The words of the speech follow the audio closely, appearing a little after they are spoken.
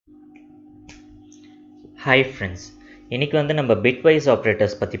Hi friends, இன்னைக்கு வந்து நம்ம bitwise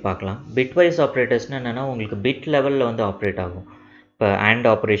operators பற்றி பார்க்கலாம். bitwise operators என்னன்னா உங்களுக்கு bit லெவலில் வந்து ஆப்ரேட் ஆகும். இப்போ AND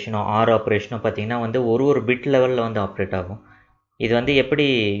ஆப்ரேஷனோ ஆர் ஆப்ரேஷனோ பார்த்தீங்கன்னா வந்து ஒரு பிட் லெவலில் வந்து ஆப்ரேட் ஆகும். இது வந்து எப்படி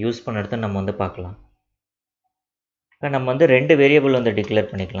யூஸ் பண்ணுறதுன்னு நம்ம வந்து பார்க்கலாம். இப்போ நம்ம வந்து ரெண்டு வேரியபிள் வந்து டிக்ளேர்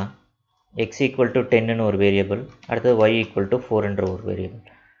பண்ணிக்கலாம். x ஈக்குவல் டு 10ன்னு ஒரு வேரியபிள், அடுத்தது y ஈக்குவல் டு 4ன்ற ஒரு வேரியபிள்.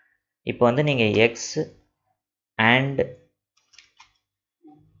 இப்போ வந்து நீங்கள் x and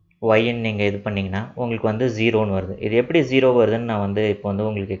yன்னு நீங்கள் இது பண்ணிங்கன்னா உங்களுக்கு வந்து 0ன்னு வருது. இது எப்படி 0 வருதுன்னு நான் வந்து இப்போ வந்து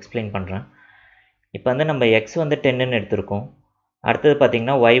உங்களுக்கு எக்ஸ்பிளைன் பண்ணுறேன். இப்போ வந்து நம்ம x வந்து 10ன்னு எடுத்திருக்கோம், அடுத்தது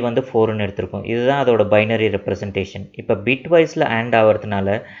பார்த்திங்கன்னா y வந்து 4ன்னு எடுத்திருக்கோம். இதுதான் அதோட பைனரி ரெப்ரசன்டேஷன். இப்போ பிட்வைஸில் ஆண்ட்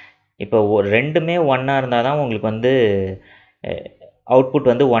ஆகிறதுனால இப்போ ரெண்டுமே ஒன்னாக இருந்தால் தான் உங்களுக்கு வந்து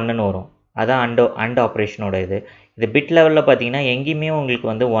அவுட்புட் வந்து 1ன்னு வரும். அதான் அண்ட் ஆப்ரேஷனோட இது பிட் லெவலில் பார்த்தீங்கன்னா எங்கேயுமே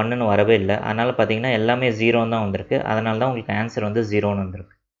உங்களுக்கு வந்து 1ன்னு வரவே இல்லை. அதனால் பார்த்தீங்கன்னா எல்லாமே 0ன்னு தான் வந்திருக்கு. அதனால தான் உங்களுக்கு ஆன்சர் வந்து 0ன்னு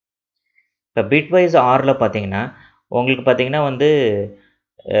வந்திருக்கு. இப்போ பிட்வைஸ் ஆரில் பார்த்தீங்கன்னா உங்களுக்கு பார்த்தீங்கன்னா வந்து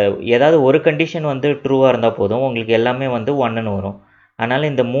ஏதாவது ஒரு கண்டிஷன் வந்து ட்ரூவாக இருந்தால் போதும், உங்களுக்கு எல்லாமே வந்து 1ன்னு வரும். அதனால்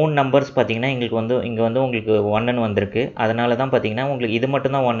இந்த 3 நம்பர்ஸ் பார்த்தீங்கன்னா எங்களுக்கு வந்து இங்கே வந்து உங்களுக்கு 1ன்னு வந்திருக்கு. அதனால தான் பார்த்தீங்கன்னா உங்களுக்கு இது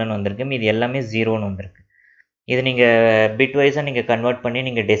மட்டும்தான் 1ன்னு வந்திருக்கு, மீது எல்லாமே 0ன்னு வந்திருக்கு. இது நீங்கள் பிட்வைஸாக நீங்கள் கன்வெர்ட் பண்ணி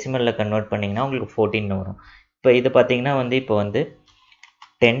நீங்கள் டெசிமலில் கன்வெர்ட் பண்ணிங்கன்னா உங்களுக்கு 14ன்னு வரும். இப்போ இது பார்த்தீங்கன்னா வந்து இப்போ வந்து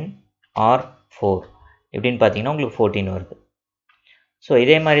 10 or 4 இப்படின்னு பார்த்தீங்கன்னா உங்களுக்கு 14 வருது. ஸோ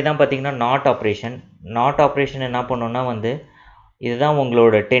இதே மாதிரி தான் பார்த்தீங்கன்னா நாட் ஆப்ரேஷன் என்ன பண்ணணுன்னா வந்து இதுதான்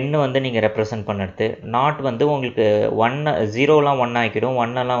உங்களோட 10 வந்து நீங்கள் ரெப்ரசன்ட் பண்ணுறது. நாட் வந்து உங்களுக்கு 0லாம் 1 ஆக்கிடும்,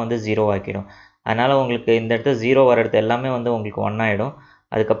 1எல்லாம் வந்து 0 ஆக்கிடும். அதனால் உங்களுக்கு இந்த இடத்துல 0 வர இடத்து எல்லாமே வந்து உங்களுக்கு 1 ஆகிடும்.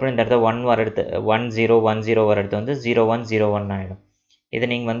 அதுக்கப்புறம் இந்த இடத்துல 1 வர இடத்து 10 வர இடத்து வந்து 0101 ஆகிடும். இதை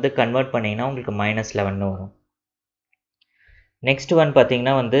நீங்கள் வந்து கன்வெர்ட் பண்ணிங்கன்னா உங்களுக்கு -11ன்னு வரும். நெக்ஸ்ட் ஒன்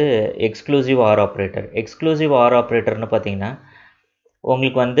பார்த்தீங்கன்னா வந்து எக்ஸ்க்ளூசிவ் ஆர் ஆப்ரேட்டர்னு பார்த்தீங்கன்னா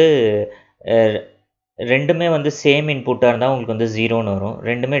உங்களுக்கு வந்து ரெண்டுமே வந்து சேம் இன்புட்டாக இருந்தால் உங்களுக்கு வந்து 0ன்னு வரும்,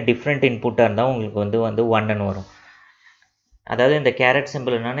 ரெண்டுமே டிஃப்ரெண்ட் இன்புட்டாக இருந்தால் உங்களுக்கு வந்து 1ன்னு வரும். அதாவது இந்த கேரட்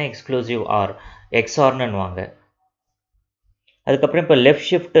சிம்பிள் என்னன்னா எக்ஸ்க்ளூசிவ் ஆர் எக்ஸ்ஆர்னு வாங்க. அதுக்கப்புறம் இப்போ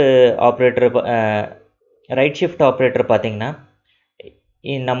ரைட் ஷிஃப்ட் ஆப்ரேட்டர் பார்த்தீங்கன்னா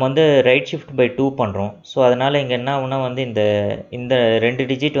நம்ம வந்து ரைட் ஷிஃப்ட் பை 2 பண்ணுறோம். ஸோ அதனால் இங்கே என்ன ஆகுனா வந்து இந்த 2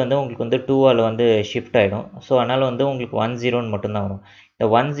 டிஜிட் வந்து உங்களுக்கு வந்து 2ஆல் வந்து ஷிஃப்ட் ஆகிடும். ஸோ அதனால் வந்து உங்களுக்கு 10ன்னு மட்டும்தான் வரும். இந்த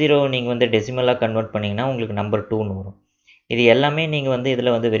 10 நீங்கள் வந்து டெசிமலாக கன்வெர்ட் பண்ணிங்கன்னா உங்களுக்கு நம்பர் 2ன்னு வரும். இது எல்லாமே நீங்கள் வந்து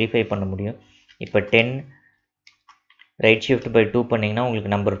இதில் வந்து வெரிஃபை பண்ண முடியும். இப்போ 10 ரைட் ஷிஃப்ட் பை 2 பண்ணிங்கன்னா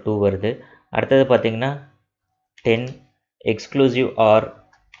உங்களுக்கு நம்பர் 2 வருது. அடுத்தது பார்த்தீங்கன்னா 10 எக்ஸ்க்ளூசிவ் ஆர்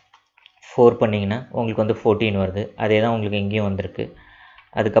 4 பண்ணிங்கன்னா உங்களுக்கு வந்து 14 வருது. அதே தான் உங்களுக்கு எங்கேயும் வந்திருக்கு.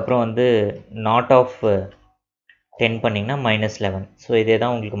 அதுக்கப்புறம் வந்து நாட் ஆஃப் 10 பண்ணிங்கன்னா -11. ஸோ இதே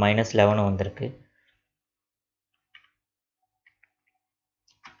தான் உங்களுக்கு -11 வந்திருக்கு.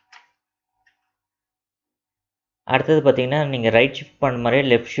 அடுத்தது பார்த்தீங்கன்னா நீங்கள் ரைட் ஷிஃப்ட் பண்ண மாதிரியே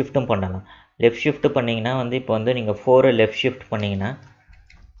லெஃப்ட் ஷிஃப்ட்டும் பண்ணலாம். லெஃப்ட் ஷிஃப்ட் பண்ணிங்கன்னா வந்து இப்போ வந்து நீங்கள் 4 லெஃப்ட் ஷிஃப்ட் பண்ணிங்கன்னா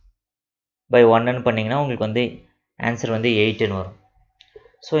பை 1ன்னு பண்ணிங்கன்னா உங்களுக்கு வந்து ஆன்சர் வந்து 8ன்னு வரும்.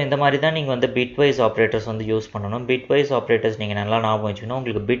 ஸோ இந்த மாதிரி தான் நீங்கள் வந்து பிட்வைஸ் ஆப்ரேட்டர்ஸ் வந்து யூஸ் பண்ணணும். பிட்வைஸ் ஆப்ரேட்டர்ஸ் நீங்கள் நல்லா ஞாபகம் வச்சுக்கணும்,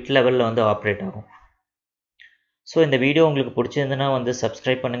 உங்களுக்கு பிட் லெவலில் வந்து ஆப்ரேட் ஆகும். ஸோ இந்த வீடியோ உங்களுக்கு பிடிச்சிருந்துன்னா வந்து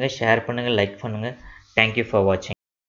சப்ஸ்கிரைப் பண்ணுங்கள், ஷேர் பண்ணுங்கள், லைக் பண்ணுங்கள். தேங்க்யூ ஃபார் வாட்சிங்.